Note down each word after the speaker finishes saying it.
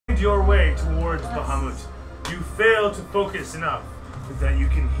your way towards Bahamut. You fail to focus enough that you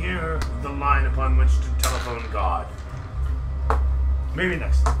can hear the line upon which to telephone God. Maybe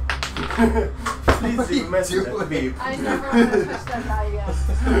next time. Please leave a message at the beep. I never want to touch that guy again.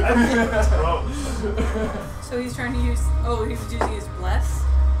 That's gross. So he's trying to use. Oh, he was using his bless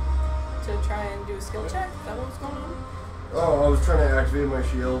to try and do a skill check. Is that what was going on? Oh, I was trying to activate my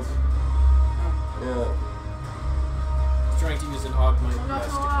shield. Oh. Yeah. He's trying to use an augment I'm not bless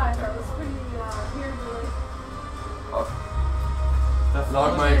to gonna lie, that contact. was pretty weird, really.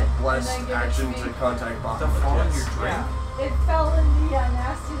 Log my bless And then give it action to to me. contact Bahamut. The fall in Yes. your drink? Yeah. It fell in the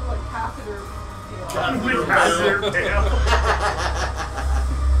nasty, like, catheter deal. With hazard tail.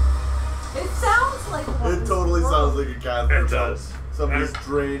 It sounds like one. It totally sounds like a catheter. It does. Somebody's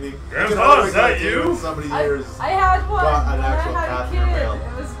draining. Grandpa, is that you? Somebody here is I had one got an when I actual had a catheter kid. fail.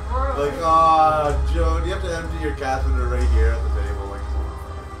 It was gross. Like, Joe, do you have to empty your catheter right here at the table?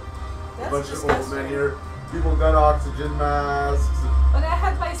 Like, a bunch of old men here. People got oxygen masks. When I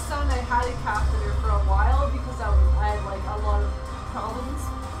had my son, I had a catheter for a while because I had like a lot of problems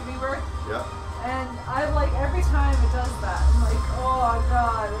giving birth. Yeah. And I like every time it does that, I'm like, oh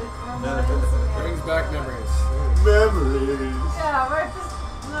god, it reminds me. Brings back memories. Memories. Yeah, right. Just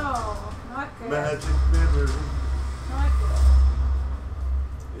no, not good. Magic memories. Not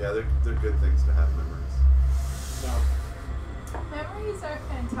good. Yeah, they're good things to have memories. No. Memories are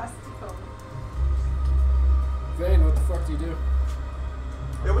fantastical. Vane, what the fuck do you do?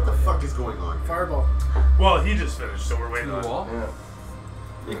 Yeah, what the fuck is going on here? Fireball. Well, he just finished, so we're waiting Through on the wall? Yeah.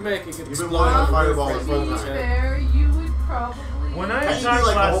 You can make it. You've been wanting a fireball To as be well as I. fair, you would probably. When I Can you do, attacked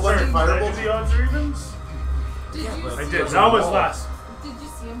like, a whole last bunch of turn, did I fireballs? do the odds or evens? Did you but- I see did. him? That was last. Did you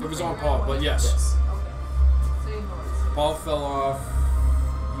see him? It was before on you Paul, ran but away? yes. Okay. So you know it's. Ball fell off.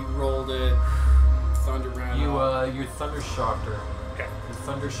 You rolled it. Thunder ran You off. you thunder shocked her. Okay. You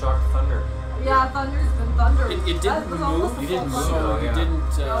thunder shocked thunder. Yeah, thunder's been thunder. It That didn't was move. almost You a full didn't move, So thunder. though, you yeah.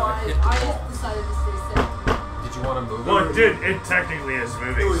 didn't No, hit the I ball. just decided to stay still. Did you want to move Well, it? it did. It technically is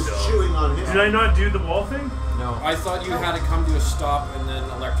moving It was still. chewing on him. Did I not do the wall thing? No. I thought you had to come to a stop and then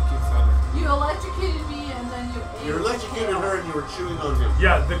electrocute thunder. You electrocuted me and then you ate. You electrocuted her and you were chewing on him.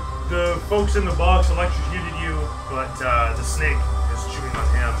 Yeah, the folks in the box electrocuted you, but the snake is chewing on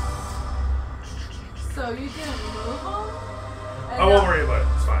him. So you didn't move him? I won't worry about it.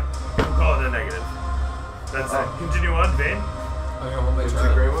 It's fine. We'll call it a negative. That's it. Continue on, Vane. I'm gonna hold my Is turn.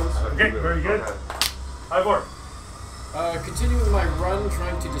 the gray ones? Okay, very good. High board. Continuing my run,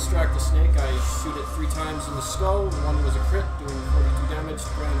 trying to distract the snake, I shoot it 3 times in the skull. One was a crit, doing 42 damage.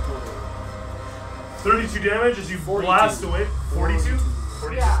 Grand total. 32 damage as you 42. blast away. 42?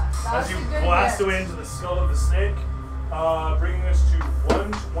 42. Yeah, As that's you a good blast hit. away into the skull of the snake, bringing us to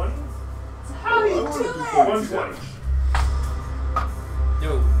 120. How do you do it? 120.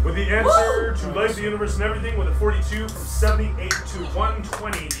 No. With the answer to life, the universe, and everything, with a 42 from 78 to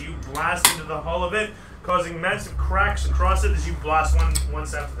 120, you blast into the hull of it, causing massive cracks across it as you blast one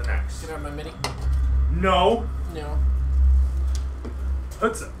step to the next. Can I have my mini? No. No.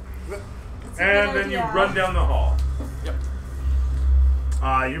 That's it. That's a And good then you idea. run down the hall. Yep.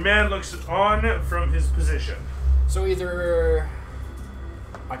 Your man looks on from his position. So either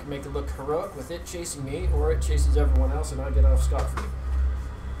I can make it look heroic with it chasing me, or it chases everyone else and I get off scot-free.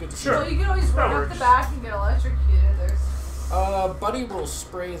 Good to see. Sure. So you can always That run up works. the back and get electrocuted. There's. Buddy will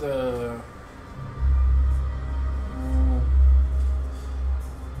spray the...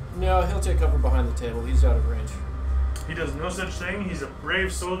 No, he'll take cover behind the table. He's out of range. He does no such thing. He's a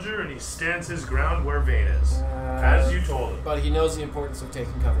brave soldier, and he stands his ground where Vane is. As you told him. But he knows the importance of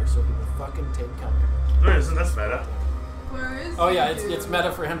taking cover, so he will fucking take cover. No, isn't that's meta? Where is Oh yeah, the it's dude?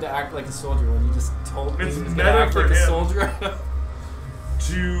 meta for him to act like a soldier when you just told me It's he was meta gonna act for like a him. soldier.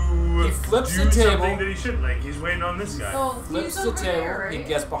 To He flips do the table. something that he shouldn't. Like, he's waiting on this guy. Oh, Flips he's the over table, there, right? he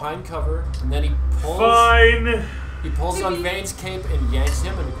gets behind cover, and then he pulls Fine. he pulls on Vane's cape and yanks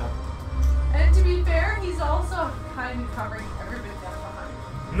him into cover. And to be fair, he's also kind of covering everybody down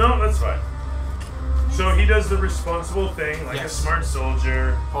behind. No, that's fine. So he does the responsible thing, like a Yes. smart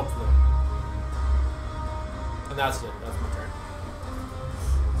soldier. Hopefully. And that's it. That's my turn.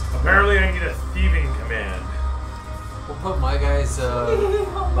 Apparently, I need a thieving command. We'll put my guys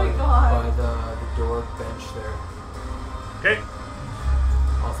Oh my by god. the door bench there. Okay.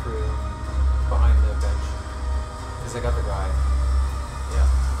 All through behind the bench. Because I got the guy. Yeah.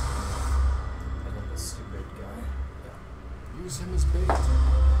 And then the stupid guy. Yeah. Use him as bait.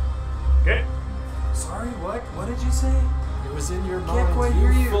 Okay. Sorry, what? What did you say? It was in your mind. Can't quite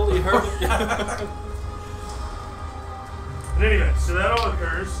hear you. Fully heard it. And anyway, so that all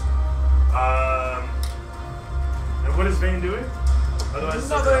occurs. And what is Vane doing? Otherwise,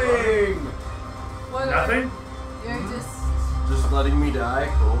 it's up to the Nothing! Whatever. Nothing? You're just. Just letting me die.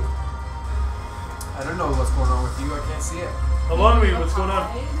 Cool. I don't know what's going on with you. I can't see it. Along me, what's going on?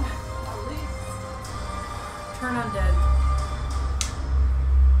 Hide, at least. Turn undead.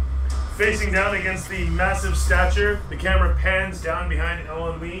 Facing down against the massive stature, the camera pans down behind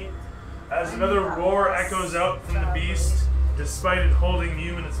Ellen as another roar echoes out from the beast, despite it holding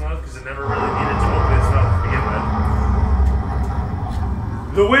you in its mouth because it never really needed to open its mouth to begin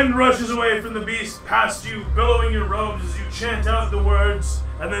with. The wind rushes away from the beast past you, billowing your robes as you chant out the words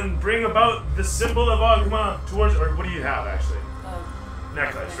and then bring about the symbol of Ogma towards, or what do you have actually?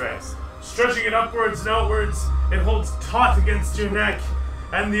 Necklace, right. Stretching it upwards and outwards, it holds taut against your neck,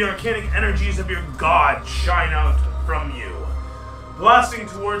 and the arcanic energies of your god shine out from you. Blasting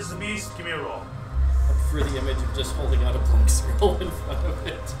towards the beast, give me a roll. I prefer the image of just holding out a blank scroll in front of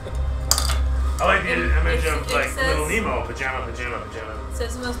it. I like the image of it like says- little Nemo, pajama. It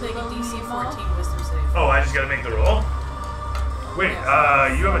says it must make a DC 14 wisdom save. Oh, I just gotta make the roll? Wait,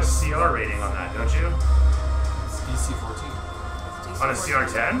 you have a CR rating on that, don't you? It's DC 14. On a CR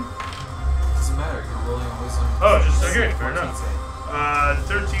 10? Doesn't matter. You're rolling on wisdom. Oh, just okay, DC fair 14 enough. save.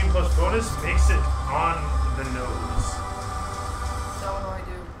 13 plus bonus makes it on the nose. So what do I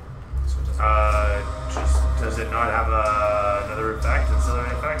do? So it doesn't, Just does it not have another effect,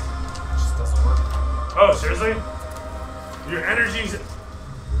 ancillary effect? it just doesn't work. Oh, seriously? Your energies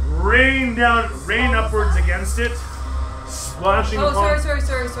rain upwards against it, splashing Oh, upon. sorry.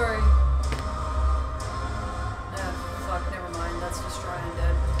 Fuck, never mind. That's just try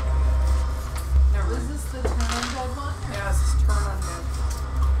undead. Never Was mind. this the turn undead one? Yeah, it's just turn undead.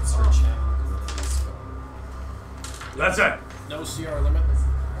 It's her channel ability, so. That's it. No CR limit.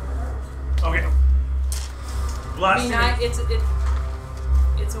 Okay. I Blasting. mean,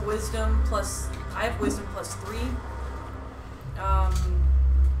 it's a wisdom plus. I have wisdom plus 3.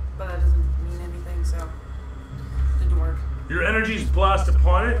 But that doesn't mean anything, so didn't work. Your energies blast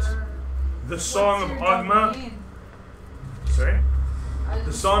upon it. The song of What's your Ogma. domain? Sorry. I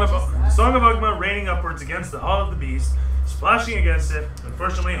The song of Ogma raining upwards against the hull of the beast, splashing against it,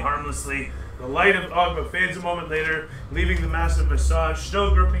 unfortunately harmlessly. The light of Ogma fades a moment later, leaving the massive visage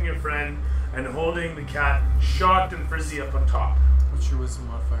still gripping your friend and holding the cat shocked and frizzy up on top. What's your wisdom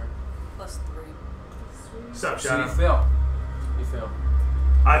modifier? Plus 3. Sup, So you Shadow? fail. You fail.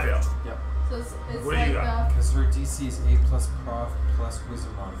 I fail. Yep. So it's What do you like got? Because her DC is 8 plus prof plus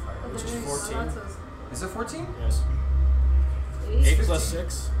wisdom modifier, which is Okay, 14. so that's Is it 14? Yes. 8 8 plus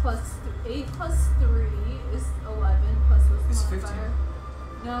 6. plus 8 plus 3 is 11 plus wisdom It's modifier.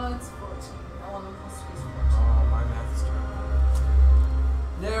 15. No, it's 14. 11 plus 3 is 14. Oh, my math is terrible.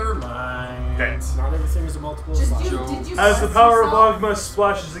 Never mind. Okay. Not everything is a multiple of Just slash. did you As the bless power of yourself? Ogma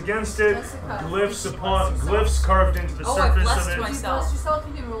splashes against it, Jessica, glyphs did you upon bless yourself? glyphs carved into the Oh, I surface blessed of it. If you myself. bless yourself,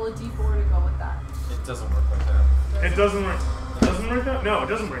 you can roll a d4 to go with that. It doesn't work like that. It doesn't work. It doesn't work that? No, it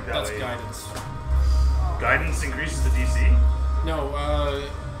doesn't work that That's way. guidance. Guidance increases the DC. No,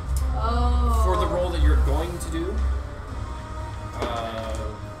 Oh. for the roll that you're going to do.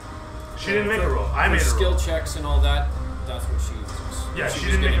 She didn't make a for- roll. I for made a skill roll. checks and all that. That's what she uses. Yeah, she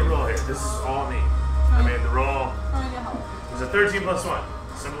was didn't make a getting- roll here. This is all me. I made the roll. Trying to help. It was a 13 plus 1.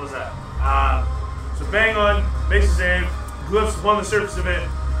 Simple as that. So bang on, makes a save, glyphs upon the surface of it,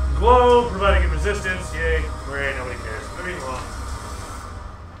 glow, providing it resistance. Yay. Great, nobody cares. Moving along.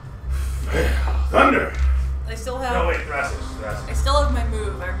 Thunder! I still have. No, wait, Thrasis. I still have my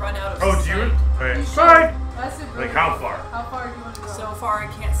move. I run out of. Oh, do sight. you? Alright. You should. Bye! That's a really Like, how good- far? How far do you want to go? So far, I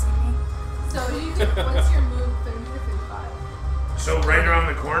can't see me. So you can, what's your move? 30 or 35? So right around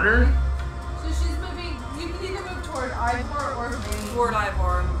the corner? So she's moving, you can either move toward Ivor or me. Toward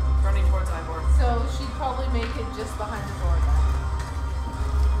Ivor. I'm running towards Ivor. So she'd probably make it just behind the door then.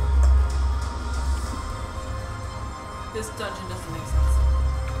 This dungeon doesn't make sense.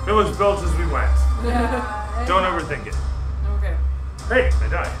 It was built as we went. Yeah. Don't overthink it. Okay. Hey, I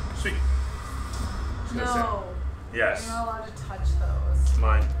died. Sweet. Just gonna say. No. Yes. You're not allowed to touch those.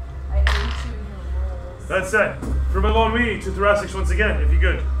 Mine. I ate you in your rolls. That said, from alone me to Thoracics once again, if you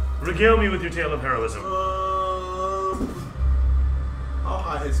could, regale me with your tale of heroism. How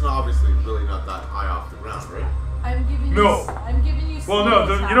high? It's not obviously really not that high off the ground, right? I'm giving No. you. I'm giving you. Well, sneak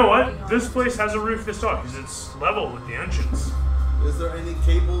no, attack you know what? being on This it. place has a roof this tall because it's level with the entrance. Is there any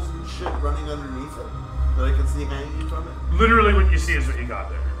cables and shit running underneath it that I can see hanging from it? Literally what you see is what you got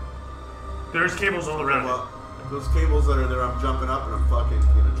there. There's cables all around Well, those cables that are there, I'm jumping up and I'm fucking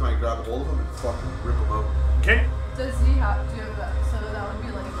gonna try and grab a hold of them and fucking rip them out. it. Okay? Does he have? Do you have that? So that would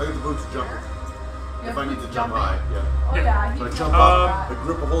be like. I got the boots to jump. You If have I need boots to jump jumping? high, yeah. Oh Yeah. yeah, he So I can jump do up, I that.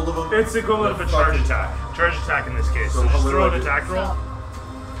 grip a hold of them. It's equivalent of a charge attack. Charge attack in this case. So So just what do throw I an do? attack roll. So,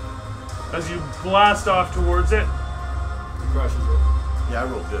 as you blast off towards it. Crushes it. Yeah, I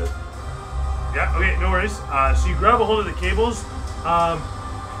rolled good. Yeah, okay, no worries. So you grab a hold of the cables.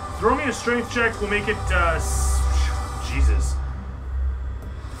 Throw me a strength check. We'll make it, Jesus.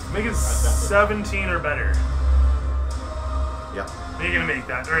 Make it 17 or better. Yeah. You're gonna make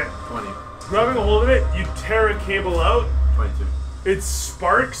that. Alright. 20. Grabbing a hold of it, you tear a cable out. 22. It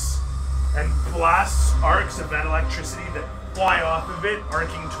sparks and blasts arcs of that electricity that fly off of it,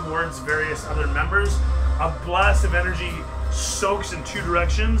 arcing towards various other members. A blast of energy soaks in two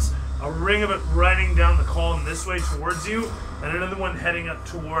directions. A ring of it riding down the column this way towards you, and another one heading up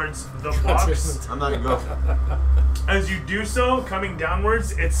towards the box. I'm not gonna go. As you do so, coming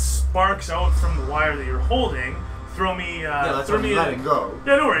downwards, it sparks out from the wire that you're holding. Throw me, Yeah, that's throw what me I'm letting go.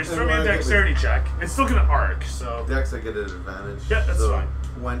 Yeah, no worries. And Throw me a when I get dexterity check. It's still gonna arc, so Dex, I get an advantage. Yeah, that's so fine.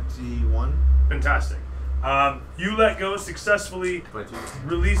 21. fantastic. You let go successfully, 22.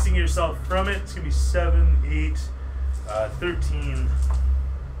 releasing yourself from it. It's gonna be 7, 8, 13,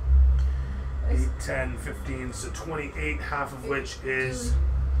 8, 10, 15, so 28, half of which is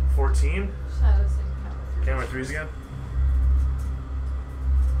 14. Shadows didn't count. Camera 3's again.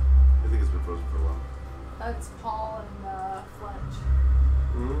 I think it's been frozen for a while. That's Paul and Fletch.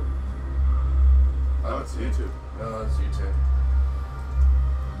 Mm-hmm. Oh, it's you two. No, it's you two.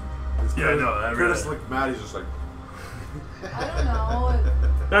 It's Yeah, Curtis, no, that Curtis really- looked mad. He's just like. I don't know.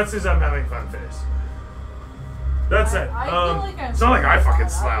 That's his I'm having fun face. That's it. I feel like I'm it's not like I super fucking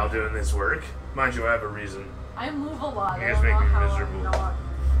bad. smile doing this work. Mind you, I have a reason. I move a lot. You I guys don't make know me how miserable. I'm not.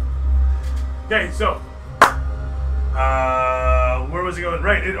 Okay, so where was it going?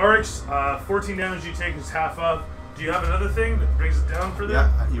 Right, it arcs. 14 damage you take is half up. Do you have another thing that brings it down for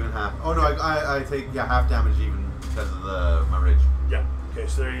them? Yeah, even half. Oh no, I take half damage even because of my rage. Yeah. Okay,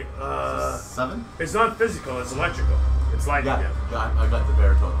 so there you. 7. It's not physical. It's electrical. It's lightning Yeah, damage. I got the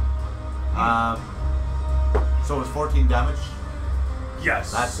baritone. So it was 14 damage.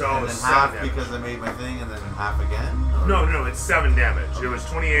 Yes. That's so and then 7 half damage. because I made my thing, and then half again. Or? No, it's 7 damage. It was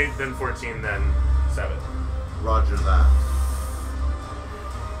 28, then 14, then 7. Roger that.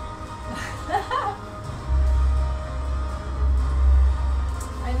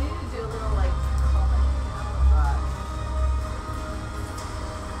 I need to do a little like comment about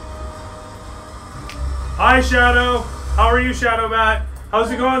Hi, Shadow. How are you, Shadow Bat?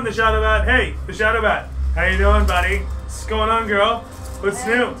 How's it going, the Shadow Bat? Hey, the Shadow Bat. How you doing, buddy? What's going on, girl? What's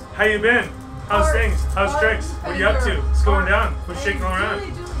new? How you been? How's Bart- things? How's Bart tricks? What are you up to? Fender. What's going Bart- down? What's Hey, shaking all around?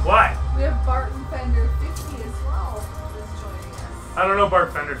 Julie, Julie. Why? We have Barton Fender 50 as well that's joining us. I don't know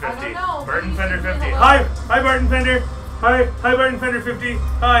Bart Fender 50. I don't know, Barton but you Fender can 50. do it Hi, alone. hi Barton Fender. Hi Barton Fender 50.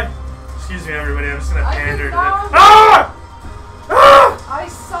 Hi. Excuse me, everybody. I'm just gonna I pander to did not- this. Ah! Ah! I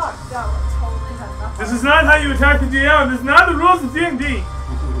suck. That one totally had nothing. This is not how you attack the DM. This is not the rules of D&D.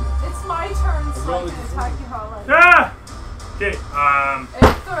 It's my turn, so I can attack you how I like. Ah! Okay.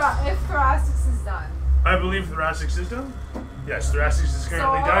 If Thoracics is done. I believe Thoracics is done. Yes, Thoracics is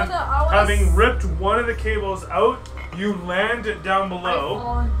currently So done. I wanna Having ripped one of the cables out, you land down I below.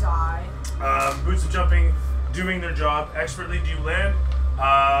 fall and die. Boots of jumping, doing their job expertly. Do you land?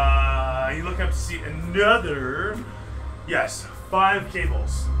 You look up to see another. Yes, 5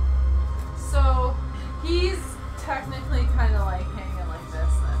 cables. So he's technically kind of like hanging like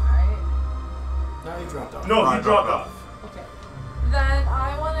this, then, right? No, he dropped off. No, I he dropped dropped off. Okay. Then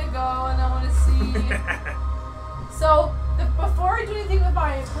I want to go and I want to see. So before I do anything with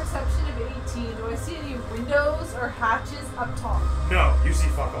my perception of 18, do I see any windows or hatches up top? No, you see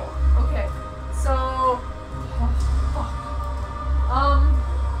fuck all. Okay. So.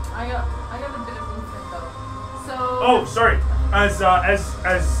 I got a bit of movement though. So. Oh, sorry. As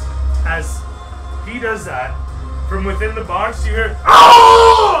he does that, from within the box you hear,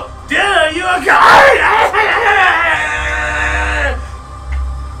 "Oh, dare you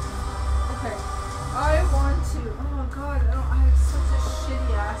Okay. I want to. Oh god, I have such a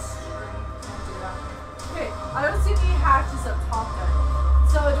shitty ass string. Can't do that. Okay, I don't see any hatches up top then.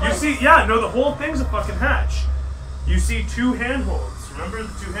 So do I You see, yeah, no, the whole thing's a fucking hatch. You see 2 handholds. Remember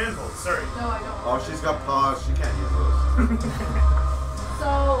the 2 handholds, sorry. No, I don't. Oh, she's got paws. She can't use those.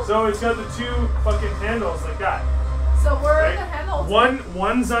 So So it's got the 2 fucking handles like that. where are Right? the handles?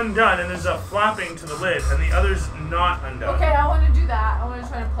 One's undone and there's a flapping to the lid, and the other's not undone. Okay, I want to do that. I want to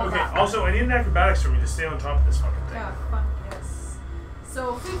try to pull Okay, that. also, I need an acrobatics from you to stay on top of this fucking thing. Yeah, fuck yes.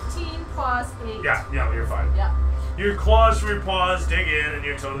 So 15 plus 8. Yeah, you're fine. Yeah. Your claws from your paws dig in, and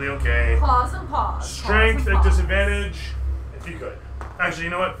you're totally okay. Paws and paws. Strength Paws and at paws. disadvantage, if you could. Actually, you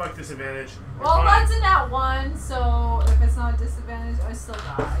know what? Fuck disadvantage. It's Well, fine. that's in that one, so if it's not a disadvantage, I still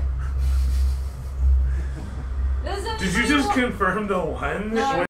die. Does Did you anybody just want- confirm the one? No, I